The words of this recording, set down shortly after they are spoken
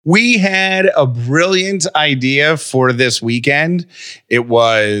We had a brilliant idea for this weekend. It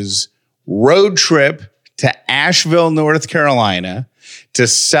was road trip to Asheville, North Carolina to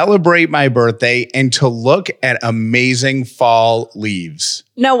celebrate my birthday and to look at amazing fall leaves.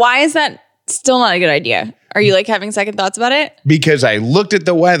 Now, why is that still not a good idea? Are you like having second thoughts about it? Because I looked at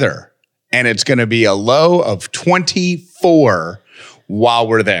the weather and it's going to be a low of 24 while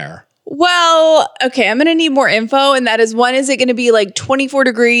we're there. Well, okay, I'm going to need more info. And that is, one, is it going to be like 24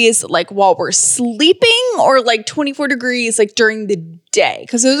 degrees like while we're sleeping, or like 24 degrees like during the day?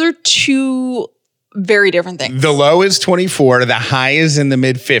 Because those are two very different things. The low is 24. The high is in the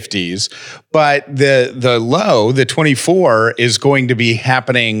mid 50s. But the low, the 24, is going to be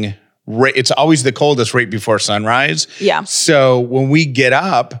happening. It's always the coldest right before sunrise. Yeah. So when we get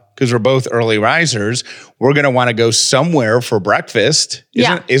up, because we're both early risers, we're going to want to go somewhere for breakfast.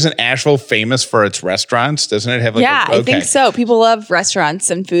 Isn't Asheville famous for its restaurants? Doesn't it have like I think so. People love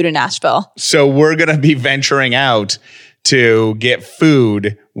restaurants and food in Asheville. So we're going to be venturing out to get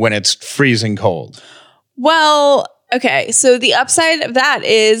food when it's freezing cold. Well, okay. So the upside of that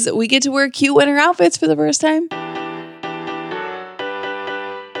is we get to wear cute winter outfits for the first time.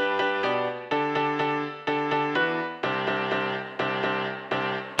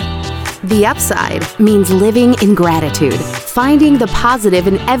 The upside means living in gratitude, finding the positive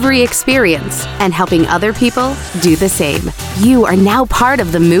in every experience, and helping other people do the same. You are now part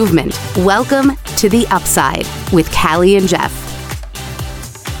of the movement. Welcome to The Upside with Callie and Jeff.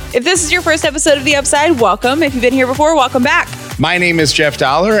 If this is your first episode of The Upside, welcome. If you've been here before, welcome back. My name is Jeff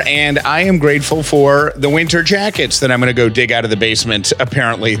Dollar, and I am grateful for the winter jackets that I'm going to go dig out of the basement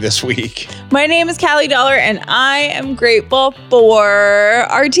apparently this week. My name is Callie Dollar, and I am grateful for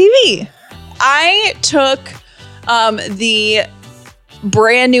our TV. I took the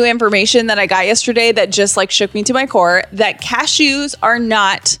brand new information that I got yesterday that just like shook me to my core, that cashews are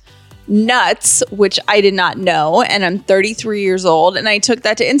not nuts, which I did not know. And I'm 33 years old. And I took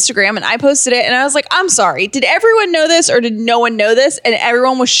that to Instagram and I posted it. And I was like, I'm sorry. Did everyone know this or did no one know this? And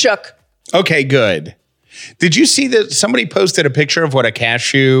everyone was shook. Okay, good. Did you see that somebody posted a picture of what a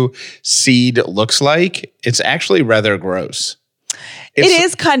cashew seed looks like? It's actually rather gross. It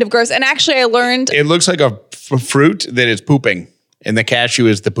is kind of gross. And actually, I learned it looks like a fruit that is pooping, and the cashew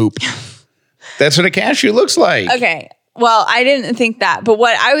is the poop. That's what a cashew looks like. Okay. Well, I didn't think that. But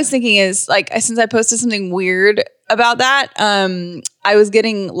what I was thinking is, like, since I posted something weird about that, I was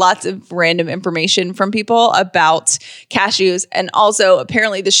getting lots of random information from people about cashews. And also,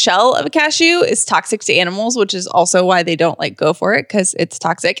 apparently, the shell of a cashew is toxic to animals, which is also why they don't like go for it, because it's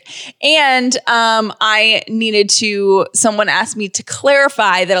toxic. And someone asked me to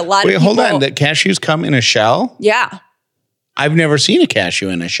clarify that a lot of people... Wait, hold on. That cashews come in a shell? Yeah. I've never seen a cashew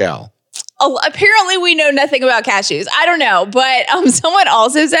in a shell. Apparently we know nothing about cashews. I don't know. But someone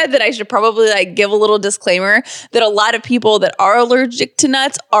also said that I should probably like give a little disclaimer that a lot of people that are allergic to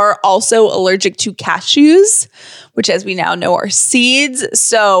nuts are also allergic to cashews, which as we now know are seeds.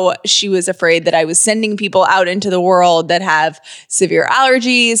 So she was afraid that I was sending people out into the world that have severe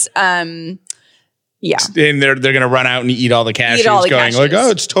allergies. Yeah. And they're going to run out and eat all the cashews like,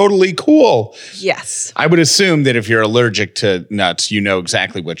 oh, it's totally cool. Yes. I would assume that if you're allergic to nuts, you know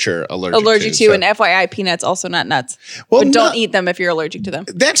exactly what you're allergic to. So. And FYI, peanuts, also not nuts. Well, but don't eat them if you're allergic to them.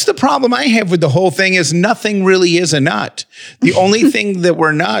 That's the problem I have with the whole thing is nothing really is a nut. The only thing that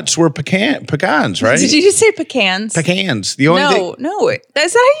were nuts were pecans, right? Did you just say pecans? Pecans. The only thing. No.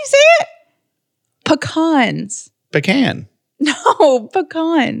 That's not how you say it? Pecans. Pecan. No,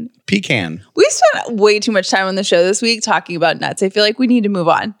 pecan. We spent way too much time on the show this week talking about nuts. I feel like we need to move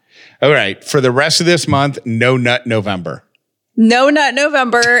on. All right. For the rest of this month, no nut November. No nut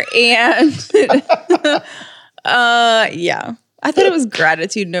November. And yeah. I thought it was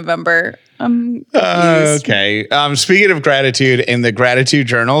gratitude November. Okay. Speaking of gratitude in the gratitude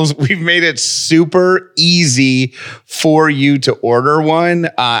journals, we've made it super easy for you to order one.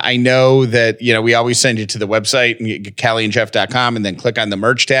 I know that, we always send you to the website, CallieandJeff.com, and then click on the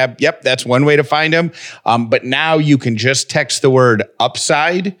merch tab. Yep, that's one way to find them. But now you can just text the word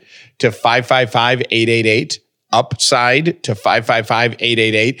upside to 555-888. Upside to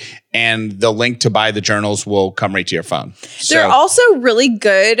 555-888, and the link to buy the journals will come right to your phone. They're also really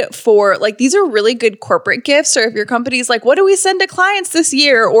good for, like, these are really good corporate gifts, or if your company's like, what do we send to clients this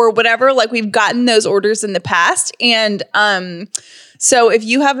year or whatever, like we've gotten those orders in the past. And so if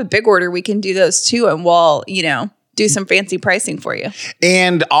you have a big order, we can do those too, and we'll, do some fancy pricing for you.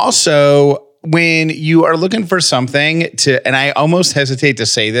 And also, when you are looking for something and I almost hesitate to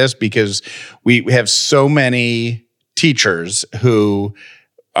say this because we have so many teachers who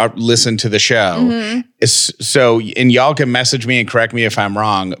listen to the show. So, and y'all can message me and correct me if I'm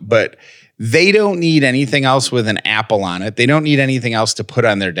wrong, but they don't need anything else with an Apple on it. They don't need anything else to put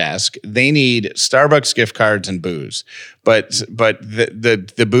on their desk. They need Starbucks gift cards and booze. But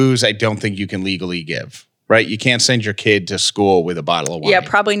the booze, I don't think you can legally give, right? You can't send your kid to school with a bottle of wine. Yeah,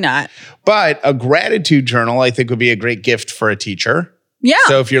 probably not. But a gratitude journal, I think, would be a great gift for a teacher. Yeah.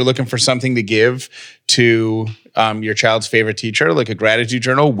 So if you're looking for something to give to your child's favorite teacher, like a gratitude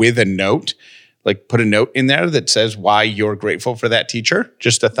journal with a note, like put a note in there that says why you're grateful for that teacher.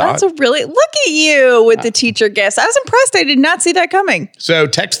 Just a thought. That's look at you with the teacher gifts. I was impressed. I did not see that coming. So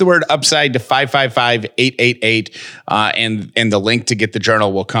text the word upside to 555-888 and the link to get the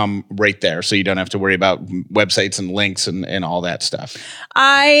journal will come right there. So you don't have to worry about websites and links and all that stuff.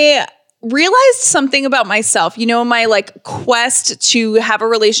 I realized something about myself, my like quest to have a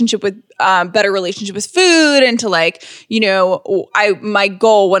relationship with better relationship with food and to like, my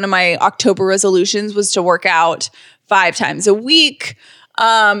goal, one of my October resolutions was to work out 5 times a week.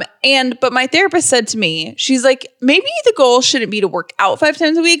 But my therapist said to me, she's like, maybe the goal shouldn't be to work out 5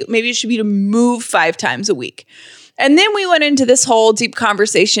 times a week. Maybe it should be to move 5 times a week. And then we went into this whole deep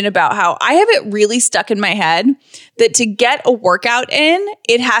conversation about how I have it really stuck in my head that to get a workout in,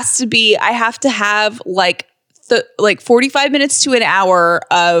 I have to have like 45 minutes to an hour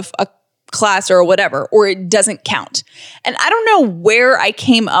of a class or whatever, or it doesn't count. And I don't know where I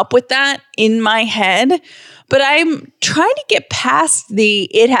came up with that in my head, but I'm trying to get past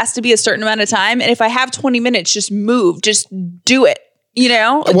it has to be a certain amount of time. And if I have 20 minutes, just move, just do it. It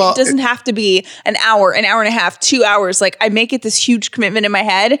doesn't have to be an hour and a half, 2 hours. Like I make it this huge commitment in my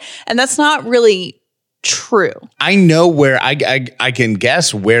head, and that's not really true. I know where I can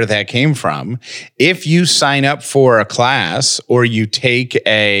guess where that came from. If you sign up for a class or you take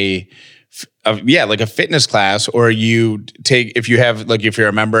like a fitness class, or if you're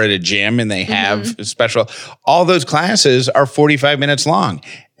a member at a gym and they have special, all those classes are 45 minutes long.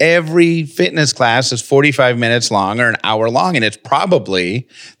 Every fitness class is 45 minutes long or an hour long. And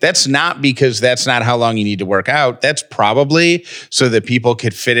that's not because that's not how long you need to work out. That's probably so that people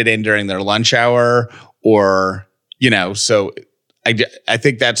could fit it in during their lunch hour or, so I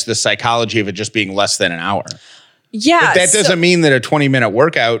think that's the psychology of it just being less than an hour. Yeah. But that doesn't mean that a 20-minute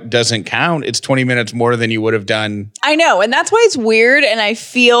workout doesn't count. It's 20 minutes more than you would have done. I know. And that's why it's weird. And I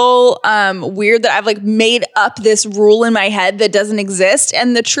feel weird that I've like made up this rule in my head that doesn't exist.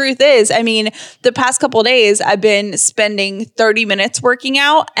 And the truth is, the past couple of days, I've been spending 30 minutes working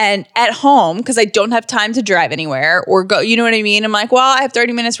out and at home because I don't have time to drive anywhere or go, you know what I mean? I'm like, well, I have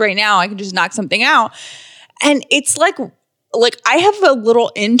 30 minutes right now. I can just knock something out. And it's like I have a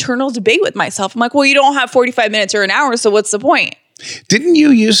little internal debate with myself. I'm like, well, you don't have 45 minutes or an hour, so what's the point? Didn't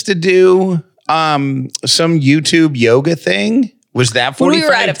you used to do some YouTube yoga thing? Was that 45? When we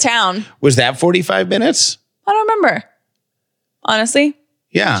were out of town. Was that 45 minutes? I don't remember. Honestly.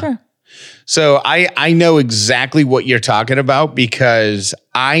 Yeah. Sure. So I know exactly what you're talking about because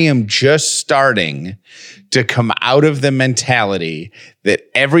I am just starting to come out of the mentality that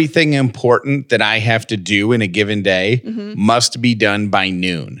everything important that I have to do in a given day must be done by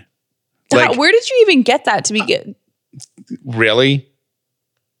noon. Like, where did you even get that to begin? Really?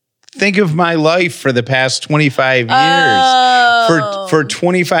 Think of my life for the past 25 years. For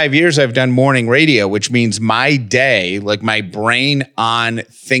 25 years, I've done morning radio, which means my day, like my brain on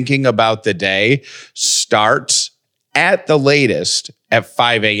thinking about the day, starts at the latest at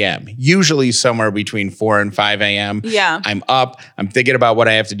 5 a.m., usually somewhere between 4 and 5 a.m. Yeah. I'm up. I'm thinking about what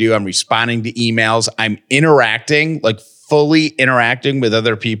I have to do. I'm responding to emails. I'm interacting, like fully interacting with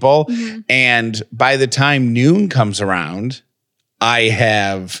other people. And by the time noon comes around, I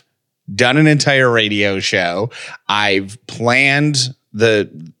have done an entire radio show. I've planned a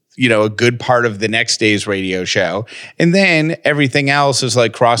good part of the next day's radio show. And then everything else is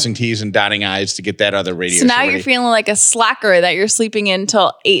like crossing T's and dotting I's to get that other radio show. So now you're feeling like a slacker that you're sleeping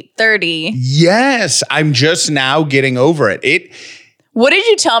until 8:30. Yes. I'm just now getting over it. What did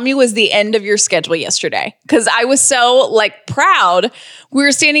you tell me was the end of your schedule yesterday? Because I was so like proud. We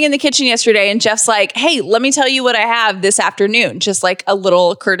were standing in the kitchen yesterday and Jeff's like, hey, let me tell you what I have this afternoon. Just like a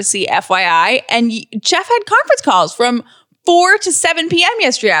little courtesy FYI. And Jeff had conference calls from 4 to 7 p.m.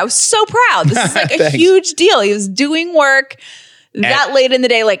 yesterday. I was so proud. This is like a huge deal. He was doing work that late in the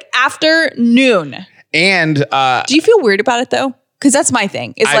day, like after noon. And do you feel weird about it though? Because that's my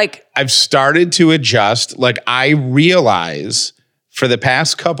thing. I've started to adjust. Like I realize for the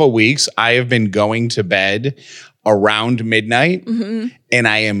past couple weeks, I have been going to bed around midnight and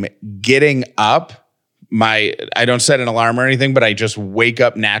I am getting up. I don't set an alarm or anything, but I just wake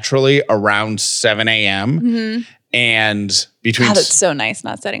up naturally around 7 a.m. And between God, it's so nice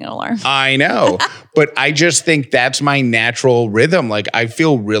not setting an alarm. I know, but I just think that's my natural rhythm. Like I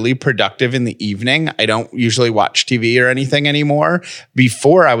feel really productive in the evening. I don't usually watch TV or anything anymore.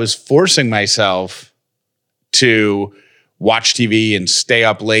 Before I was forcing myself to watch TV and stay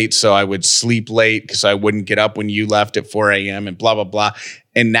up late so I would sleep late because I wouldn't get up when you left at 4 a.m. and blah, blah, blah.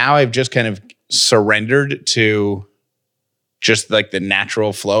 And now I've just kind of surrendered to just like the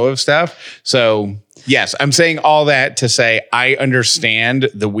natural flow of stuff. So yes, I'm saying all that to say I understand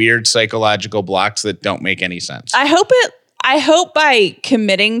the weird psychological blocks that don't make any sense. I hope by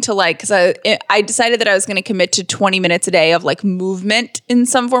committing to like, because I decided that I was going to commit to 20 minutes a day of like movement in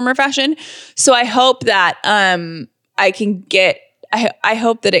some form or fashion. So I hope that I can get, I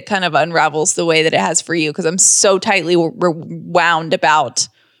hope that it kind of unravels the way that it has for you, because I'm so tightly wound about,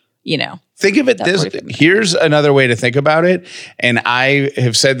 Think of it this, here's another way to think about it. And I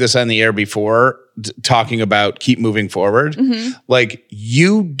have said this on the air before, talking about keep moving forward. Mm-hmm. Like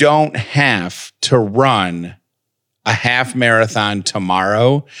you don't have to run a half marathon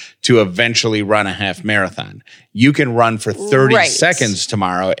tomorrow to eventually run a half marathon. You can run for 30 seconds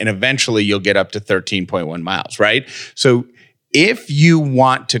tomorrow and eventually you'll get up to 13.1 miles, right? So if you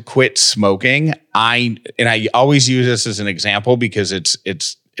want to quit smoking, I always use this as an example because it's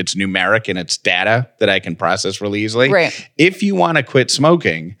numeric and it's data that I can process really easily. Right. If you want to quit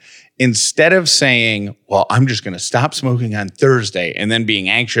smoking, instead of saying, well, I'm just going to stop smoking on Thursday and then being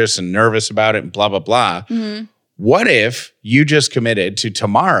anxious and nervous about it and blah, blah, blah. Mm-hmm. What if you just committed to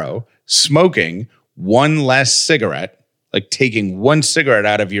tomorrow smoking one less cigarette, like taking one cigarette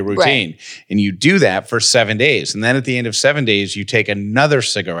out of your routine, and you do that for 7 days. And then at the end of 7 days, you take another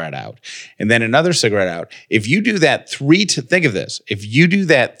cigarette out and then another cigarette out. If you do that think of this, if you do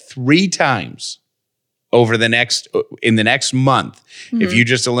that 3 times in the next month, mm-hmm. if you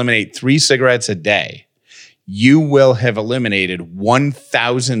just eliminate 3 cigarettes a day, you will have eliminated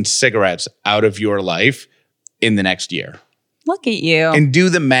 1,000 cigarettes out of your life in the next year. Look at you. And do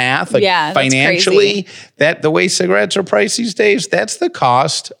the math. Like financially, the way cigarettes are priced these days, that's the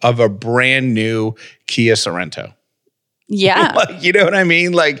cost of a brand new Kia Sorento. Yeah. Like, you know what I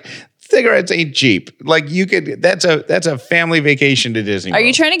mean? Like cigarettes ain't cheap. Like that's a family vacation to Disney World. Are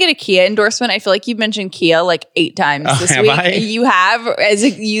you trying to get a Kia endorsement? I feel like you've mentioned Kia like 8 times this week. I? You have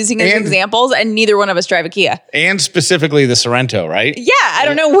using as examples, and neither one of us drive a Kia. And specifically the Sorento, right? Yeah. I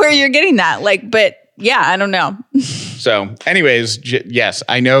don't know where you're getting that. But yeah, I don't know. So anyways, yes,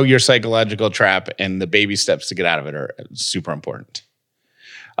 I know your psychological trap and the baby steps to get out of it are super important.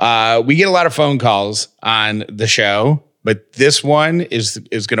 We get a lot of phone calls on the show, but this one is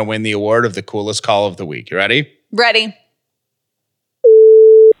going to win the award of the coolest call of the week. You ready? Ready.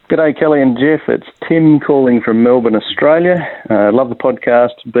 G'day, Kelly and Jeff. It's Tim calling from Melbourne, Australia. Love the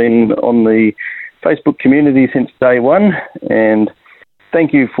podcast. Been on the Facebook community since day one, and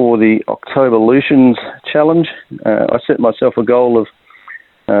thank you for the Octoberlutions challenge. I set myself a goal of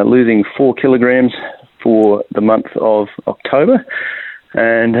losing 4 kilograms for the month of October,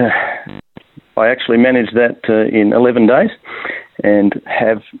 and I actually managed that in 11 days and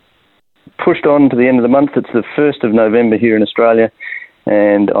have pushed on to the end of the month. It's the 1st of November here in Australia,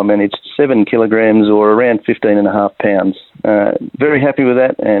 and I managed 7 kilograms or around 15.5 pounds. Very happy with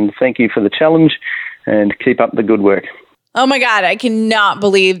that, and thank you for the challenge, and keep up the good work. Oh my God, I cannot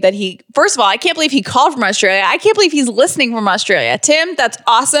believe that first of all, I can't believe he called from Australia. I can't believe he's listening from Australia. Tim, that's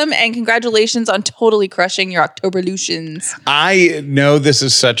awesome. And congratulations on totally crushing your Octoberlutions. I know this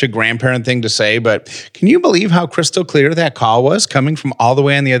is such a grandparent thing to say, but can you believe how crystal clear that call was coming from all the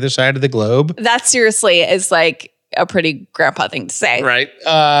way on the other side of the globe? That seriously is like a pretty grandpa thing to say. Right.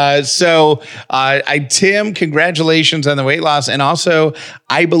 Tim, congratulations on the weight loss. And also,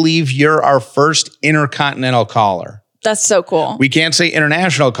 I believe you're our first intercontinental caller. That's so cool. We can't say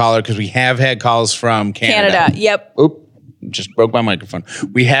international caller because we have had calls from Canada. Yep. Oop, just broke my microphone.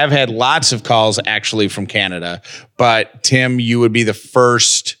 We have had lots of calls actually from Canada, but Tim, you would be the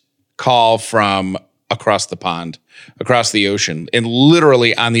first call from across the pond, across the ocean, and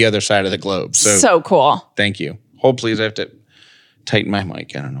literally on the other side of the globe. So cool. Thank you. Hold please. I have to tighten my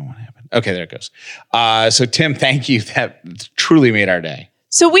mic. I don't know what happened. Okay, there it goes. So Tim, thank you. That truly made our day.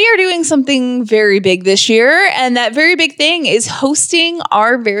 So we are doing something very big this year, and that very big thing is hosting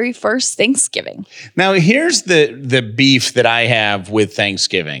our very first Thanksgiving. Now, here's the beef that I have with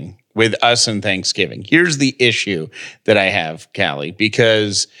Thanksgiving, with us and Thanksgiving. Here's the issue that I have, Callie,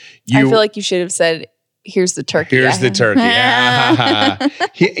 because I feel like you should have said, here's the turkey. Here's the turkey.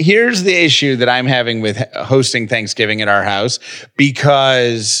 Here's the issue that I'm having with hosting Thanksgiving at our house,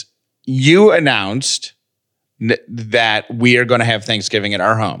 because you announced that we are going to have Thanksgiving at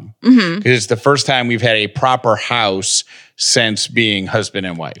our home. Mm-hmm. Because it's the first time we've had a proper house since being husband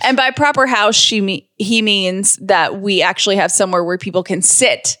and wife. And by proper house, he means that we actually have somewhere where people can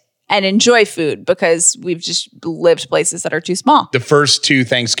sit and enjoy food, because we've just lived places that are too small. The first 2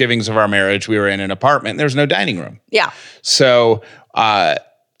 Thanksgivings of our marriage, we were in an apartment. There's no dining room. Yeah. So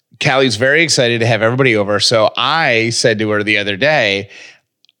Callie's very excited to have everybody over. So I said to her the other day,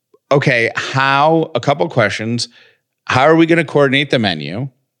 okay, a couple questions. How are we going to coordinate the menu?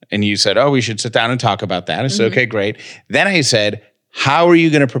 And you said, we should sit down and talk about that. I said, okay, great. Then I said, how are you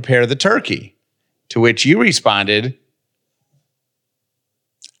going to prepare the turkey? To which you responded,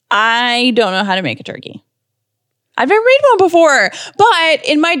 I don't know how to make a turkey. I've never made one before. But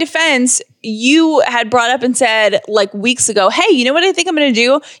in my defense, you had brought up and said like weeks ago, hey, you know what I think I'm going to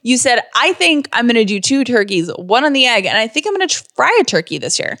do? You said, I think I'm going to do 2 turkeys, 1 on the egg. And I think I'm going to fry a turkey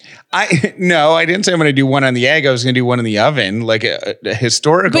this year. No, I didn't say I'm going to do 1 on the egg. I was going to do 1 in the oven, like a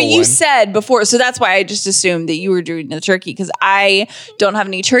historical one. But you said before, so that's why I just assumed that you were doing the turkey, because I don't have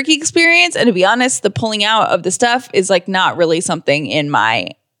any turkey experience. And to be honest, the pulling out of the stuff is like not really something in my...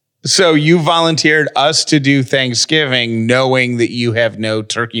 So you volunteered us to do Thanksgiving knowing that you have no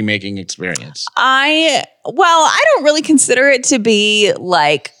turkey making experience. I don't really consider it to be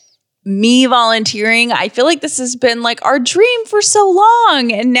like me volunteering. I feel like this has been like our dream for so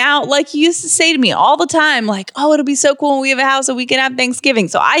long. And now, like you used to say to me all the time, like, oh, it'll be so cool when we have a house and we can have Thanksgiving.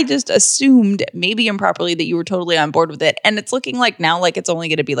 So I just assumed, maybe improperly, that you were totally on board with it. And it's looking like now like it's only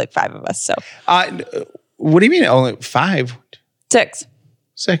going to be like 5 of us. So what do you mean only 5? 6.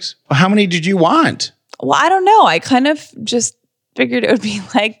 6. Well, how many did you want? Well, I don't know. I kind of just figured it would be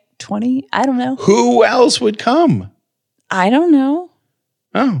like 20. I don't know. Who else would come? I don't know.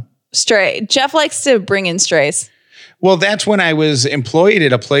 Oh. Stray. Jeff likes to bring in strays. Well, that's when I was employed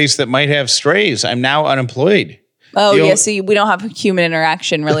at a place that might have strays. I'm now unemployed. Oh, yeah. So we don't have human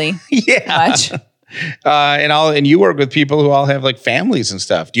interaction really much. And you work with people who all have like families and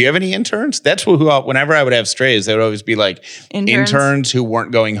stuff. Do you have any interns? That's whenever I would have strays, they would always be like interns who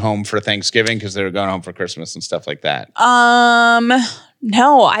weren't going home for Thanksgiving because they were going home for Christmas and stuff like that.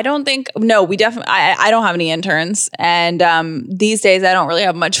 No, I don't think. No, we definitely. I don't have any interns, and these days I don't really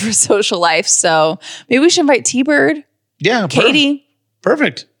have much for social life. So maybe we should invite T-Bird. Yeah, Katie.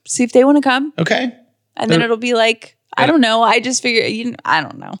 Perfect. See if they want to come. Okay, and then it'll be like I don't know. I just figure I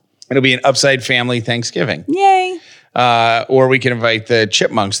don't know. It'll be an Upside family Thanksgiving. Yay. Or we can invite the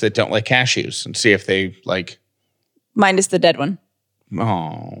chipmunks that don't like cashews and see if they like. Minus the dead one.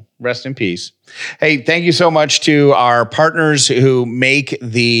 Oh, rest in peace. Hey, thank you so much to our partners who make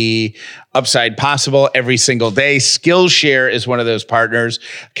the Upside possible every single day. Skillshare is one of those partners.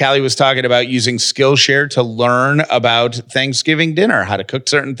 Callie was talking about using Skillshare to learn about Thanksgiving dinner, how to cook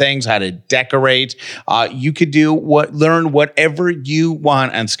certain things, how to decorate. You could learn whatever you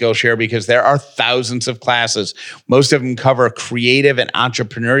want on Skillshare because there are thousands of classes. Most of them cover creative and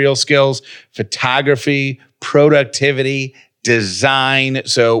entrepreneurial skills, photography, productivity, design.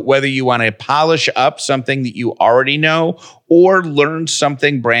 So whether you want to polish up something that you already know or learn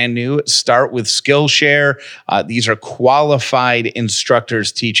something brand new, start with Skillshare. These are qualified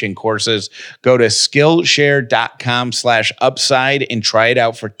instructors teaching courses. Go to Skillshare.com/upside and try it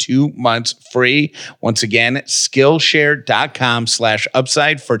out for 2 months free. Once again,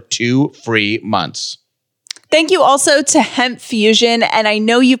 Skillshare.com/upside for 2 free months. Thank you also to Hemp Fusion. And I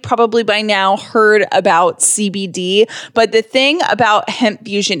know you've probably by now heard about CBD, but the thing about Hemp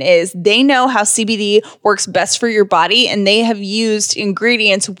Fusion is they know how CBD works best for your body, and they have used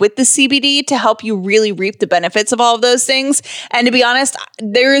ingredients with the CBD to help you really reap the benefits of all of those things. And to be honest,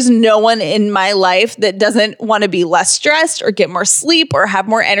 there is no one in my life that doesn't want to be less stressed or get more sleep or have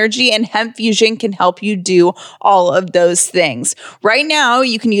more energy, and Hemp Fusion can help you do all of those things. Right now,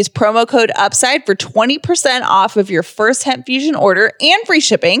 you can use promo code UPSIDE for 20% off of your first Hemp Fusion order and free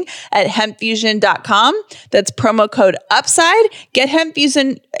shipping at hempfusion.com. That's promo code UPSIDE. Get Hemp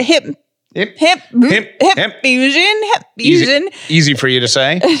Fusion Hemp Fusion. Easy for you to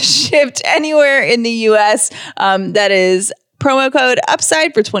say. Shipped anywhere in the US. That is promo code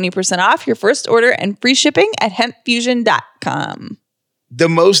UPSIDE for 20% off your first order and free shipping at hempfusion.com. The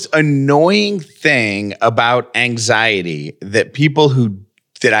most annoying thing about anxiety that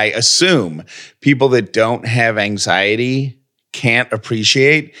I assume people that don't have anxiety can't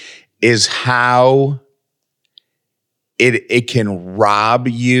appreciate is how it can rob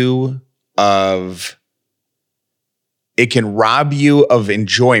you of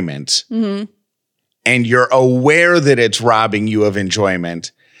enjoyment. Mm-hmm. And you're aware that it's robbing you of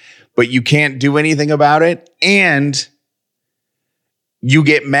enjoyment, but you can't do anything about it. And you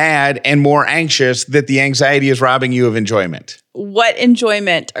get mad and more anxious that the anxiety is robbing you of enjoyment. What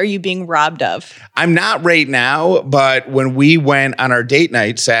enjoyment are you being robbed of? I'm not right now, but when we went on our date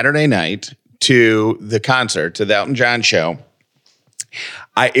night, Saturday night, to the concert, to the Elton John show,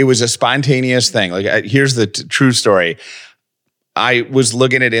 it was a spontaneous thing. Like, here's the true story. I was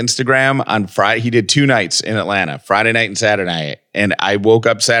looking at Instagram on Friday. He did 2 nights in Atlanta, Friday night and Saturday night. And I woke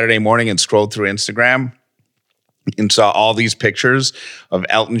up Saturday morning and scrolled through Instagram and saw all these pictures of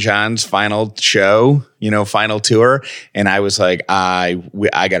Elton John's final show, final tour. And I was like, I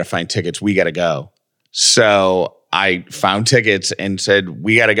got to find tickets. We got to go. So I found tickets and said,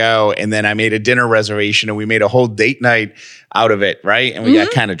 we got to go. And then I made a dinner reservation and we made a whole date night out of it. Right. And we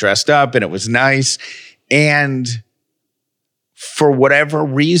got kind of dressed up and it was nice. And for whatever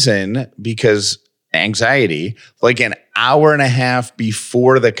reason, because anxiety, like an hour and a half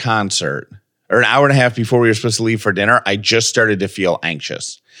before the concert, or an hour and a half before we were supposed to leave for dinner, I just started to feel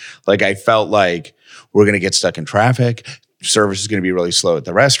anxious. Like I felt like we're going to get stuck in traffic. Service is going to be really slow at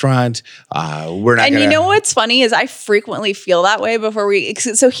the restaurant. We're not. And you know what's funny is I frequently feel that way before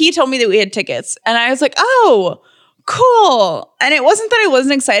so he told me that we had tickets and I was like, oh, cool. And it wasn't that I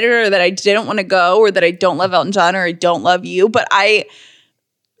wasn't excited or that I didn't want to go or that I don't love Elton John or I don't love you, but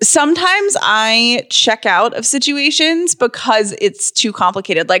sometimes I check out of situations because it's too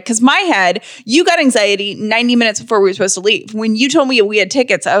complicated. Like, because my head, you got anxiety 90 minutes before we were supposed to leave. When you told me we had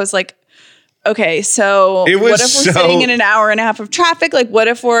tickets, I was like, okay, so what if we're sitting in an hour and a half of traffic? Like, what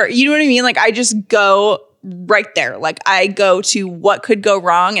if you know what I mean? Like, I just go right there. Like, I go to what could go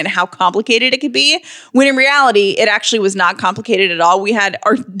wrong and how complicated it could be, when in reality, it actually was not complicated at all.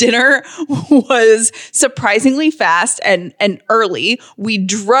 Our dinner was surprisingly fast and early. We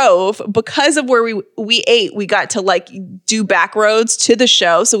drove because of where we ate. We got to like do back roads to the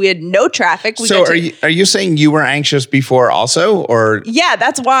show. So we had no traffic. Are you saying you were anxious before also, or? Yeah,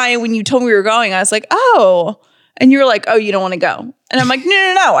 that's why when you told me we were going, I was like, oh, and you were like, oh, you don't want to go. And I'm like,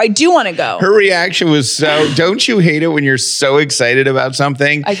 no, I do want to go. Her reaction was don't you hate it when you're so excited about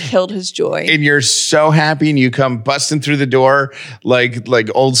something? I killed his joy. And you're so happy and you come busting through the door like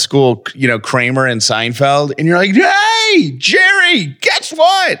old school, Kramer and Seinfeld. And you're like, hey, Jerry, guess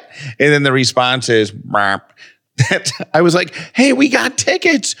what? And then the response is, I was like, hey, we got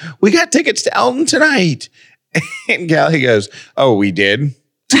tickets. We got tickets to Elton tonight. And Callie goes, oh, we did?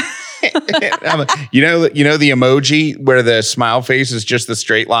 You know the emoji where the smile face is just the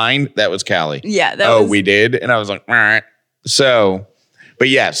straight line? That was Callie. Yeah. We did. And I was like, all right. So, but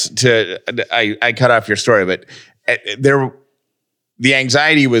yes, I cut off your story, but the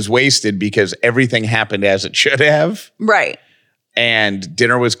anxiety was wasted because everything happened as it should have. Right. And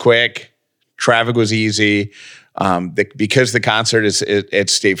dinner was quick. Traffic was easy. Because the concert is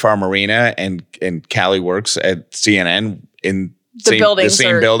at State Farm Arena and Callie works at CNN in the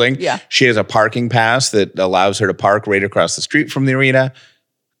same building. Yeah. She has a parking pass that allows her to park right across the street from the arena.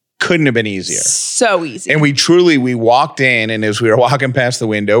 Couldn't have been easier. So easy. And we walked in, and as we were walking past the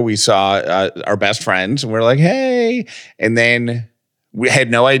window, we saw our best friends, and we're like, hey. And then we had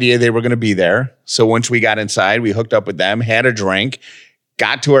no idea they were going to be there. So once we got inside, we hooked up with them, had a drink,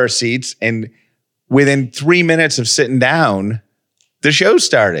 got to our seats, and within 3 minutes of sitting down, the show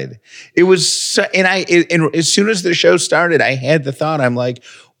started. It was, and as soon as the show started, I had the thought, I'm like,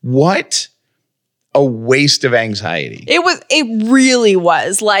 what a waste of anxiety. It really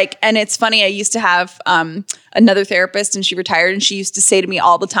was like, and it's funny. I used to have another therapist and she retired and she used to say to me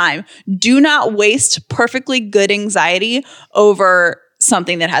all the time, do not waste perfectly good anxiety over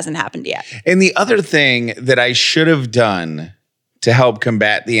something that hasn't happened yet. And the other thing that I should have done to help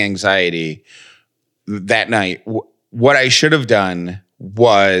combat the anxiety that night, what I should have done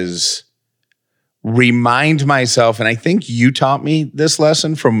was remind myself, and I think you taught me this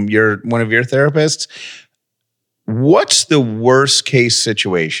lesson from one of your therapists. What's the worst case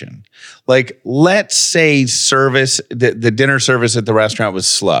situation? Like, let's say the dinner service at the restaurant was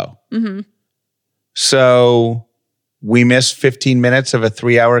slow. Mm-hmm. So we missed 15 minutes of a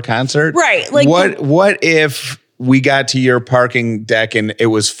 3-hour concert. Right. Like, what if we got to your parking deck and it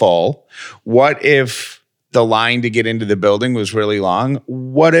was full? What if the line to get into the building was really long?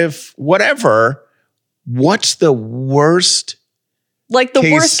 What if, whatever, what's the worst? Like the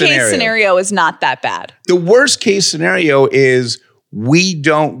worst case scenario is not that bad. The worst case scenario is we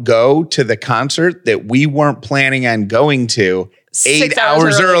don't go to the concert that we weren't planning on going to 8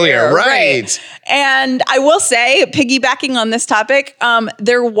 hours earlier. Right. And I will say, piggybacking on this topic,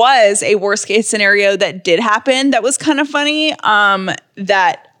 there was a worst case scenario that did happen that was kind of funny,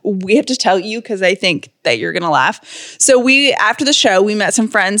 that we have to tell you because I think that you're going to laugh. So after the show, we met some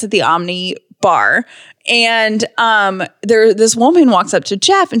friends at the Omni bar. And this woman walks up to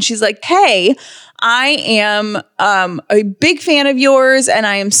Jeff and she's like, hey, I am a big fan of yours and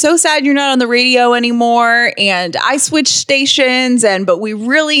I am so sad you're not on the radio anymore. And I switched stations but we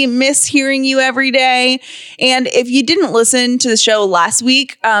really miss hearing you every day. And if you didn't listen to the show last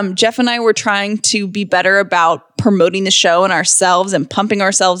week, Jeff and I were trying to be better about promoting the show and ourselves and pumping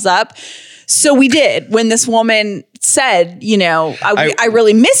ourselves up. So we did when this woman said, I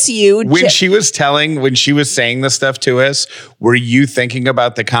really miss you. When she was saying the stuff to us, were you thinking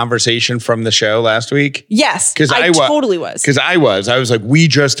about the conversation from the show last week? Yes, I totally was. Because I was like, we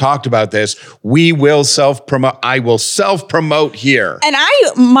just talked about this. We will self-promote. I will self-promote here. And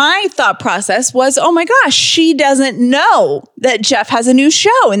my thought process was, oh my gosh, she doesn't know that Jeff has a new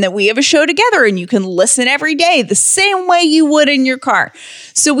show and that we have a show together and you can listen every day the same way you would in your car.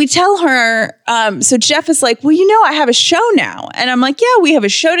 So we tell her, so Jeff is like, well, I have a show now. And I'm like, yeah, we have a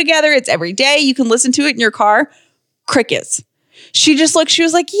show together. It's every day. You can listen to it in your car. Crickets. She just looked, she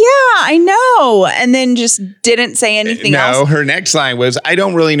was like, yeah, I know. And then just didn't say anything else. No, her next line was, I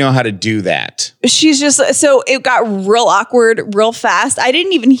don't really know how to do that. She's just, so it got real awkward real fast. I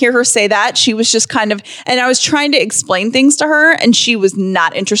didn't even hear her say that. She was just kind of, and I was trying to explain things to her and she was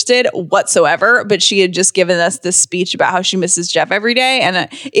not interested whatsoever, but she had just given us this speech about how she misses Jeff every day. And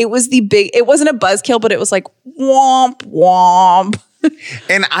it wasn't a buzzkill, but it was like, womp, womp.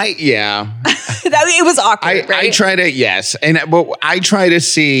 And it was awkward, right? I try to, but I try to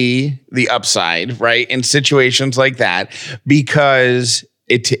see the upside, right, in situations like that, because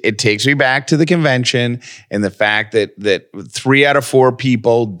it takes me back to the convention and the fact that 3 out of 4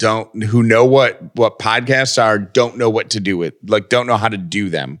 people who know what podcasts are don't know what to do with, like, don't know how to do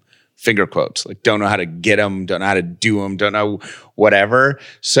them. Finger quotes, like, don't know how to get them, don't know how to do them, don't know whatever.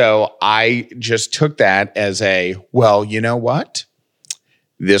 So I just took that as well, you know what?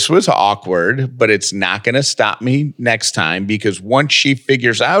 This was awkward, but it's not going to stop me next time, because once she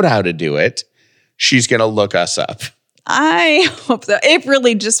figures out how to do it, she's going to look us up. I hope so. It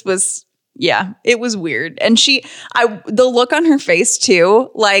really just was, it was weird. And the look on her face too,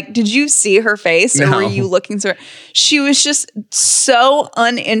 like, did you see her face or were you looking through? She was just so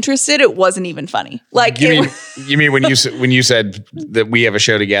uninterested. It wasn't even funny. Like, you mean when you said that we have a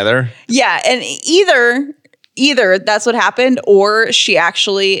show together? Yeah. And either that's what happened, or she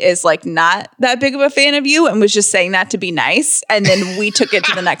actually is like not that big of a fan of you and was just saying that to be nice. And then we took it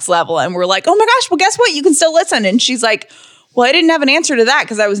to the next level and we're like, oh my gosh, well, guess what? You can still listen. And she's like, well, I didn't have an answer to that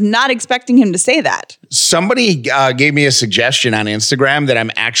because I was not expecting him to say that. Somebody gave me a suggestion on Instagram that I'm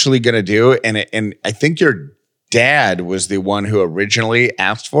actually going to do. And I think your dad was the one who originally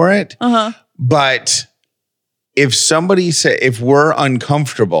asked for it. Uh-huh. But if somebody if we're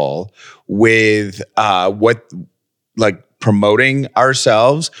uncomfortable with promoting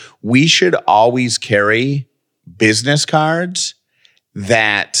ourselves, we should always carry business cards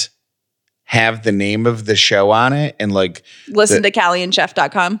that have the name of the show on it and listen to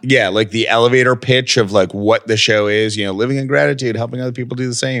CallieandChef.com. Yeah, like the elevator pitch of what the show is, living in gratitude, helping other people do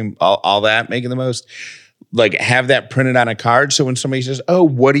the same, all that, making the most. Have that printed on a card. So when somebody says, oh,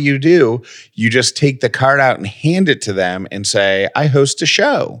 what do? You just take the card out and hand it to them and say, I host a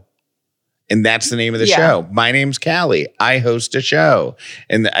show. And that's the name of the show. My name's Callie. I host a show.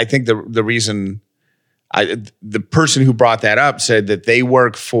 And I think the reason the person who brought that up said that they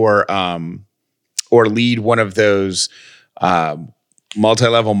work for or lead one of those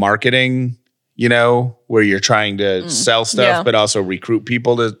multi-level marketing, where you're trying to sell stuff, but also recruit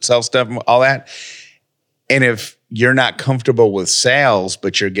people to sell stuff, all that. And if you're not comfortable with sales,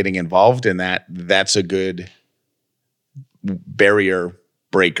 but you're getting involved in that, that's a good barrier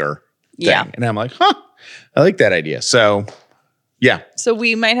breaker thing. Yeah. And I'm like, I like that idea. So, yeah. So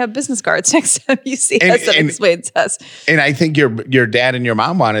we might have business cards next time you see us and explain to us. And I think your dad and your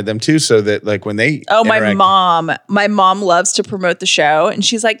mom wanted them too, so that when they my mom loves to promote the show, and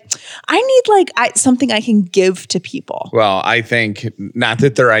she's like, I need something I can give to people. Well, I think not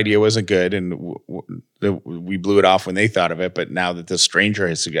that their idea wasn't good, and we blew it off when they thought of it, but now that the stranger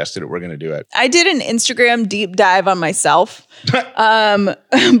has suggested it, we're going to do it. I did an Instagram deep dive on myself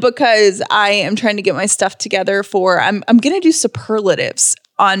because I am trying to get my stuff together for, I'm going to do superlatives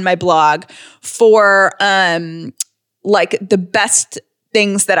on my blog for the best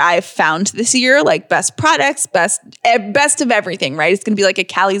things that I've found this year, like best products, best of everything, right? It's going to be like a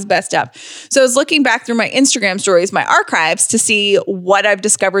Callie's best of. So I was looking back through my Instagram stories, my archives, to see what I've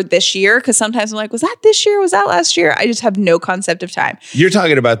discovered this year. Because sometimes I'm like, was that this year? Was that last year? I just have no concept of time. You're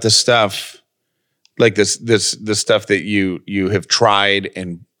talking about the stuff, like this stuff that you have tried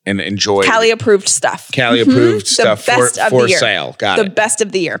and enjoyed. Callie approved stuff. Callie approved stuff for sale. Got it. The best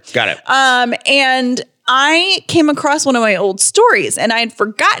of the year. Got it. And I came across one of my old stories, and I had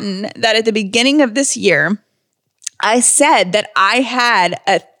forgotten that at the beginning of this year, I said that I had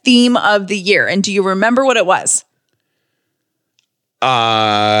a theme of the year. And do you remember what it was?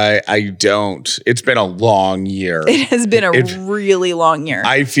 I don't. It's been a long year. It has been a really long year.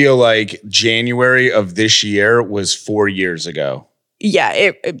 I feel like January of this year was 4 years ago. Yeah,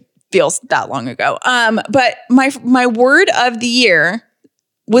 it feels that long ago. But my word of the year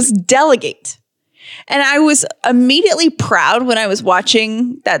was delegate. And I was immediately proud when I was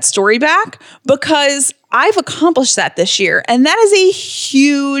watching that story back because I've accomplished that this year. And that is a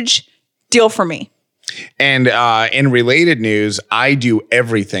huge deal for me. And in related news, I do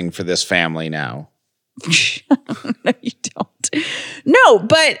everything for this family now. No, you don't. No,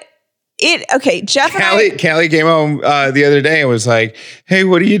 but Jeff Callie came home the other day and was like, hey,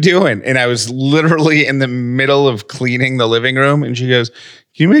 what are you doing? And I was literally in the middle of cleaning the living room. And she goes,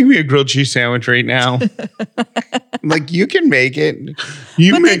 can you make me a grilled cheese sandwich right now? I'm like, you can make it.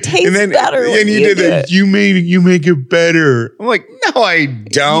 It tastes better when you did that. You make it better. I'm like, no, I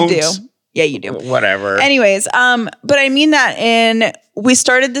don't. You do. Yeah, you do. Whatever. Anyways, but I mean that we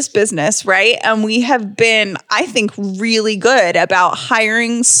started this business, right? And we have been, I think, really good about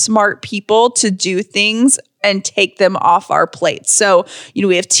hiring smart people to do things and take them off our plates. So,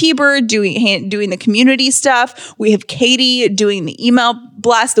 we have T-Bird doing the community stuff. We have Katie doing the email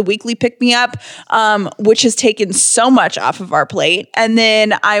blast, the weekly pick-me-up, which has taken so much off of our plate. And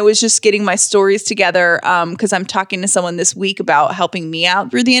then I was just getting my stories together because I'm talking to someone this week about helping me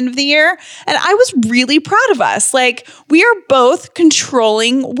out through the end of the year. And I was really proud of us. Like, we are both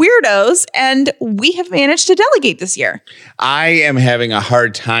controlling weirdos, and we have managed to delegate this year. I am having a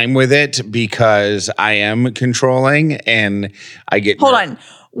hard time with it because I am controlling and I get Hold on.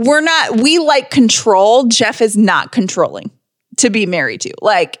 We like control. Jeff is not controlling to be married to.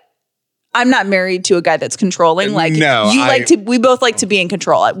 Like, I'm not married to a guy that's controlling. Like, no, we both like to be in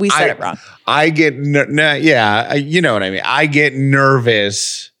control. We said it wrong. I get you know what I mean? I get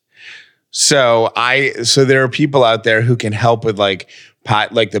nervous. So there are people out there who can help with like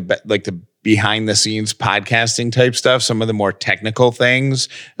the behind the scenes podcasting type stuff, some of the more technical things,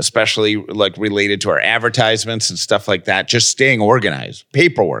 especially like related to our advertisements and stuff like that, just staying organized,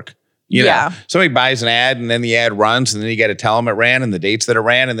 paperwork. You know, somebody buys an ad and then the ad runs and then you got to tell them it ran and the dates that it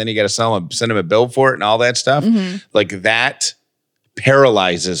ran and then you got to send them a bill for it and all that stuff. Mm-hmm. Like that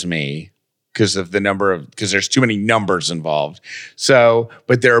paralyzes me because there's too many numbers involved. So,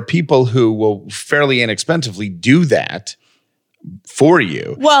 but there are people who will fairly inexpensively do that for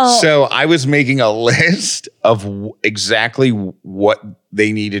you. Well, so I was making a list of exactly what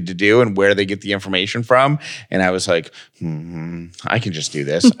they needed to do and where they get the information from. And I was like, I can just do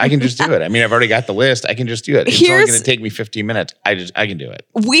this. I can just do it. I mean, I've already got the list. I can just do it. It's only going to take me 15 minutes. I can do it.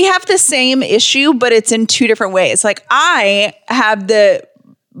 We have the same issue, but it's in two different ways. Like I have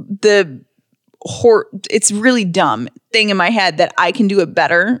it's really dumb thing in my head that I can do it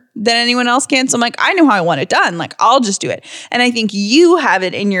better than anyone else can. So I'm like, I know how I want it done. Like, I'll just do it. And I think you have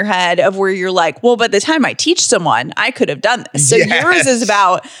it in your head of where you're like, well, by the time I teach someone, I could have done this. So yours is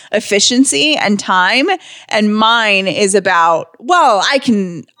about efficiency and time. And mine is about, well, I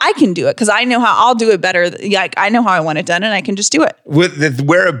can do it because I know how I'll do it better. Like, I know how I want it done and I can just do it.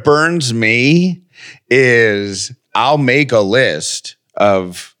 Where it burns me is I'll make a list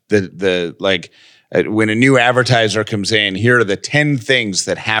of when a new advertiser comes in, here are the 10 things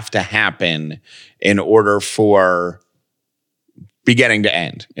that have to happen in order for beginning to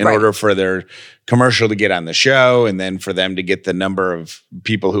end, in order for their commercial to get on the show, and then for them to get the number of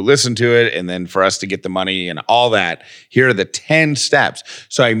people who listen to it, and then for us to get the money and all that. Here are the 10 steps.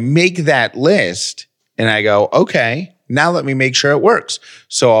 So I make that list and I go, okay, now let me make sure it works.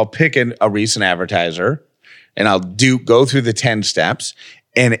 So I'll pick a recent advertiser and I'll go through the 10 steps.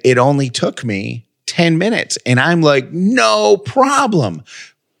 And it only took me 10 minutes. And I'm like, no problem.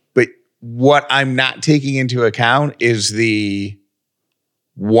 But what I'm not taking into account is the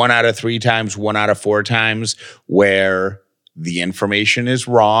 1 out of 3 times, 1 out of 4 times where the information is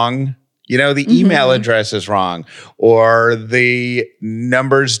wrong. The email address is wrong, or the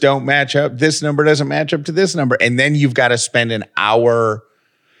numbers don't match up. This number doesn't match up to this number. And then you've got to spend an hour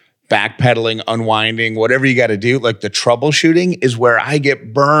backpedaling, unwinding, whatever you got to do. Like the troubleshooting is where I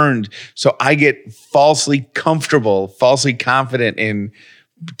get burned. So I get falsely comfortable, falsely confident in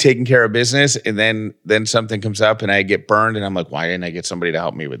taking care of business. And then something comes up and I get burned and I'm like, why didn't I get somebody to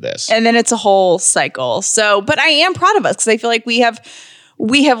help me with this? And then it's a whole cycle. So, but I am proud of us because I feel like we have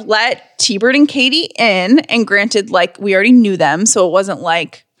let T-Bird and Katie in, and granted, like we already knew them. So it wasn't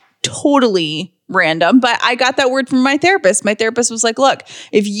like totally random, but I got that word from my therapist. My therapist was like, look,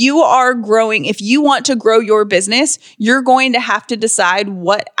 if you want to grow your business, you're going to have to decide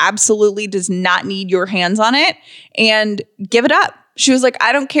what absolutely does not need your hands on it and give it up. She was like,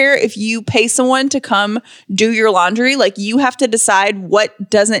 I don't care if you pay someone to come do your laundry. Like, you have to decide what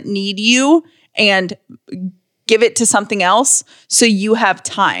doesn't need you and give it to something else so you have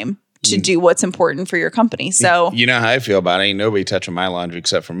time to do what's important for your company. So you know how I feel about it. Ain't nobody touching my laundry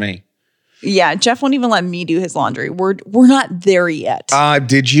except for me. Yeah, Jeff won't even let me do his laundry. We're not there yet.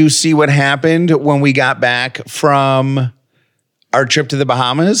 Did you see what happened when we got back from our trip to the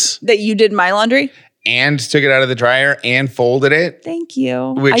Bahamas? That you did my laundry? And took it out of the dryer and folded it. Thank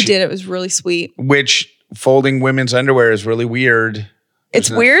you. I did. It was really sweet. Which folding women's underwear is really weird. It's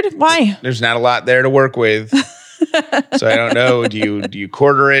weird? Why? There's not a lot there to work with. So I don't know. Do you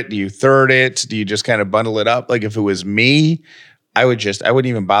quarter it? Do you third it? Do you just kind of bundle it up? Like, if it was me, I wouldn't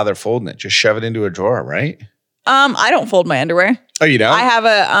even bother folding it. Just shove it into a drawer, right? I don't fold my underwear. Oh, you don't? I have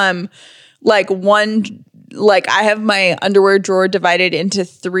I have my underwear drawer divided into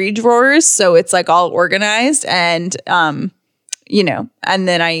 3 drawers, so it's like all organized, and and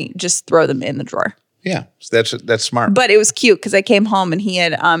then I just throw them in the drawer. Yeah, so that's smart. But it was cute because I came home and he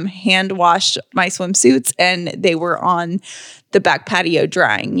had hand washed my swimsuits, and they were on the back patio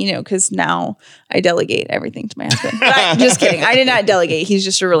drying, because now I delegate everything to my husband. But I'm just kidding. I did not delegate. He's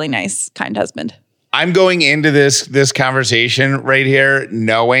just a really nice, kind husband. I'm going into this conversation right here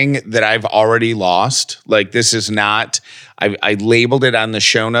knowing that I've already lost. Like, this is not, I labeled it on the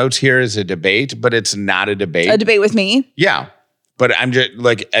show notes here as a debate, but it's not a debate. A debate with me? Yeah. But I'm just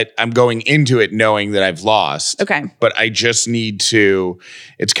I'm going into it knowing that I've lost. Okay. But I just need to,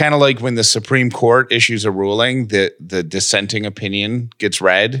 it's kind of like when the Supreme Court issues a ruling, the dissenting opinion gets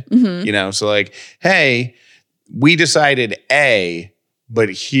read, so like, hey, we decided A, but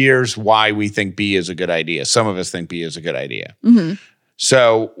here's why we think B is a good idea. Some of us think B is a good idea. Mm-hmm.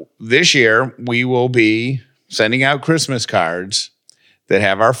 So this year we will be sending out Christmas cards that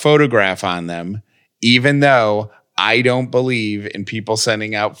have our photograph on them, even though I don't believe in people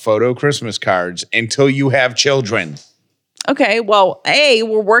sending out photo Christmas cards until you have children. Okay, well, A,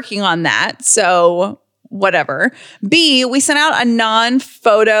 we're working on that, so whatever. B, we sent out a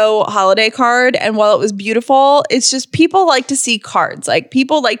non-photo holiday card, and while it was beautiful, it's just people like to see cards. Like,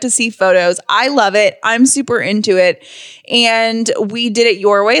 people like to see photos. I love it. I'm super into it. And we did it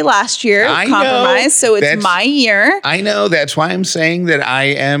your way last year. Compromise. So it's my year. I know. That's why I'm saying that I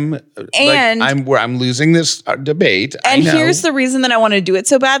am, and I'm losing this debate. And here's the reason that I want to do it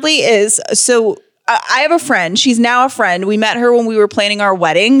so badly is I have a friend. She's now a friend. We met her when we were planning our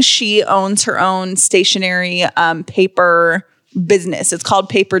wedding. She owns her own stationery paper business. It's called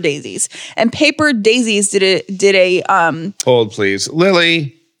Paper Daisies. And Paper Daisies did a hold, please.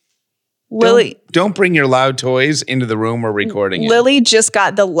 Lily, don't bring your loud toys into the room we're recording in. Lily just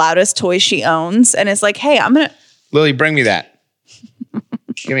got the loudest toy she owns, and it's like, hey, Lily, bring me that.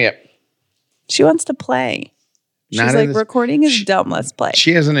 Give me it. She wants to play. She's like, recording is dumb. Let's play.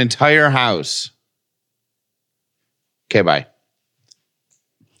 She has an entire house. Okay, bye.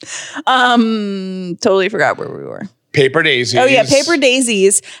 Totally forgot where we were. Paper Daisies. Oh yeah, Paper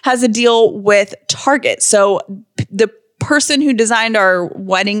Daisies has a deal with Target. So the person who designed our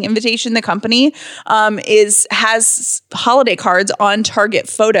wedding invitation, the company, has holiday cards on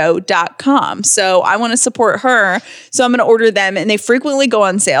targetphoto.com. So I want to support her. So I'm going to order them, and they frequently go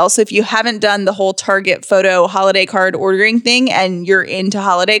on sale. So if you haven't done the whole Target Photo holiday card ordering thing and you're into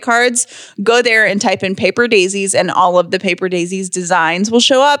holiday cards, go there and type in Paper Daisies, and all of the Paper Daisies designs will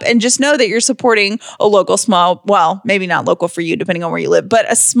show up. And just know that you're supporting a local small, well, maybe not local for you, depending on where you live,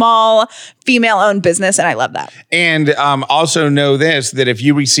 but a small female-owned business. And I love that. And also know this, that if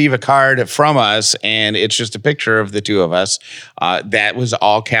you receive a card from us and it's just a picture of the two of us, that was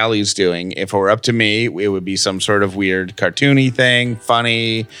all Callie's doing. If it were up to me, it would be some sort of weird cartoony thing,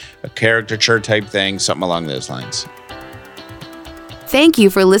 funny, a caricature type thing, something along those lines. Thank you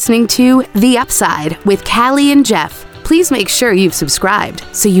for listening to The Upside with Callie and Jeff. Please make sure you've subscribed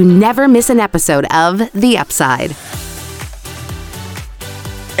so you never miss an episode of The Upside.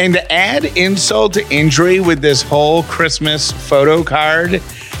 And to add insult to injury with this whole Christmas photo card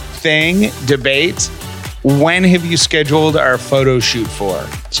thing, debate, when have you scheduled our photo shoot for?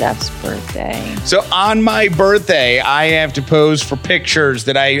 Jeff's birthday. So on my birthday, I have to pose for pictures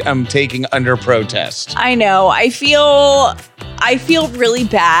that I am taking under protest. I know. I feel really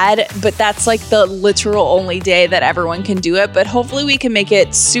bad, but that's like the literal only day that everyone can do it. But hopefully we can make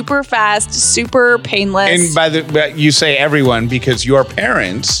it super fast, super painless. And you say everyone because your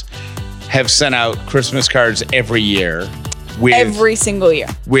parents have sent out Christmas cards every year. every single year.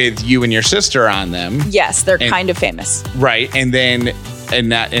 With you and your sister on them. Yes, they're kind of famous. Right. And then,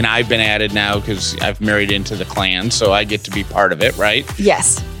 and I've been added now because I've married into the clan, so I get to be part of it, right?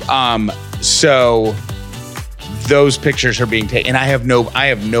 Yes. So those pictures are being taken, and I have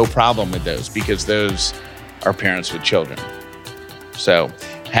no problem with those because those are parents with children. So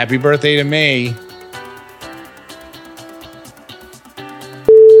happy birthday to me.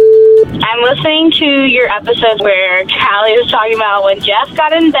 I'm listening to your episode where Callie was talking about when Jeff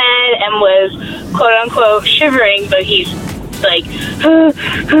got in bed and was quote unquote shivering, but he's like,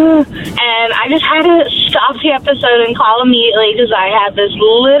 and I just had to stop the episode and call immediately because I had this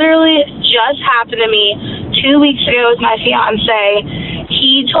literally just happened to me 2 weeks ago with my fiance.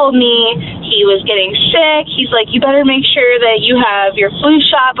 He told me he was getting sick. He's like, you better make sure that you have your flu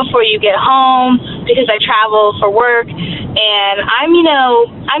shot before you get home because I travel for work. And I'm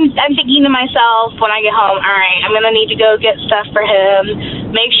thinking to myself when I get home, all right, I'm going to need to go get stuff for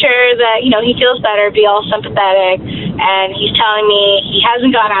him, make sure that, he feels better, be all sympathetic. And he's telling me he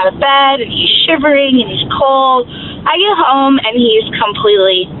hasn't gotten out of bed and he's shivering and he's cold. I get home and he's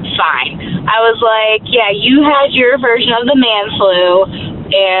completely fine. I was like, yeah, you had your version of the man flu.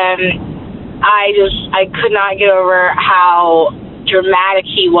 And I could not get over how dramatic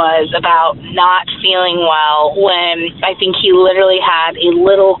he was about not feeling well when I think he literally had a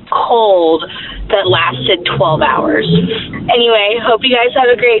little cold that lasted 12 hours. Anyway, hope you guys have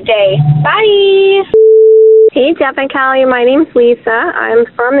a great day. Bye! Hey, Jeff and Callie. My name's Lisa. I'm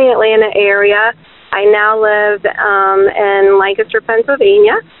from the Atlanta area. I now live in Lancaster,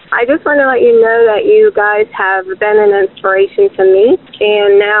 Pennsylvania. I just want to let you know that you guys have been an inspiration to me,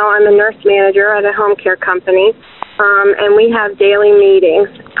 and now I'm a nurse manager at a home care company, and we have daily meetings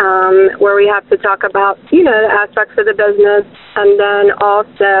where we have to talk about, the aspects of the business and then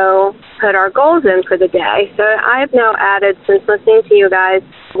also put our goals in for the day. So I've now added, since listening to you guys,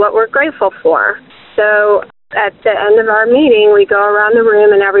 what we're grateful for. So at the end of our meeting, we go around the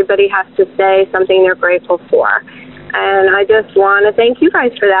room and everybody has to say something they're grateful for. And I just want to thank you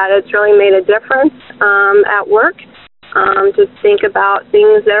guys for that. It's really made a difference at work to think about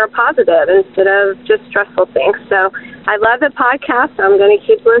things that are positive instead of just stressful things. So I love the podcast. I'm going to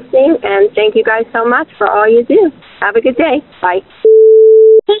keep listening, and thank you guys so much for all you do. Have a good day. Bye.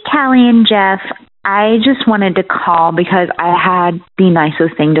 Hey, Callie and Jeff. I just wanted to call because I had the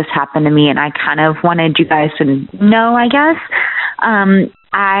nicest thing just happen to me, and I kind of wanted you guys to know, I guess.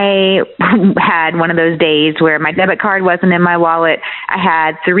 I had one of those days where my debit card wasn't in my wallet. I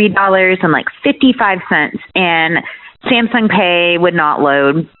had $3.55, and Samsung Pay would not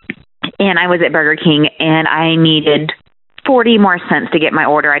load. And I was at Burger King, and I needed 40 more cents to get my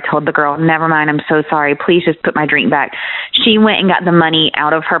order. I told the girl, never mind, I'm so sorry. Please just put my drink back. She went and got the money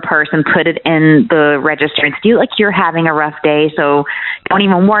out of her purse and put it in the register and said, you're having a rough day, so don't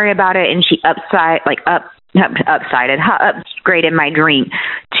even worry about it. And she upgraded my drink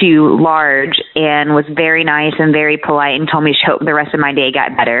to large and was very nice and very polite and told me she hoped the rest of my day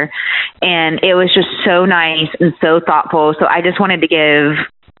got better. And it was just so nice and so thoughtful. So I just wanted to give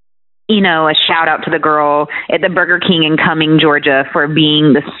a shout out to the girl at the Burger King in Cumming, Georgia, for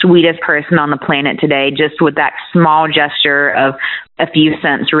being the sweetest person on the planet today. Just with that small gesture of a few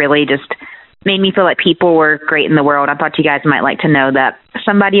cents really just made me feel like people were great in the world. I thought you guys might like to know that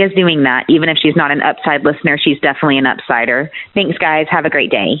somebody is doing that. Even if she's not an upside listener, she's definitely an upsider. Thanks, guys. Have a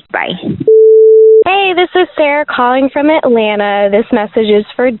great day. Bye. Hey, this is Sarah calling from Atlanta. This message is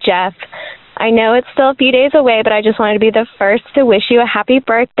for Jeff. I know it's still a few days away, but I just wanted to be the first to wish you a happy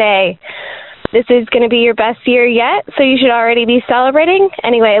birthday. This is going to be your best year yet, so you should already be celebrating.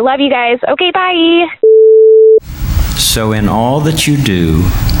 Anyway, love you guys. Okay, bye. So in all that you do,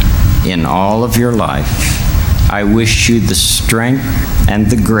 in all of your life, I wish you the strength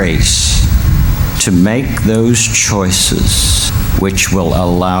and the grace to make those choices which will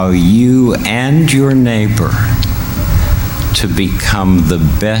allow you and your neighbor to become the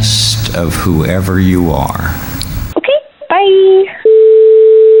best of whoever you are.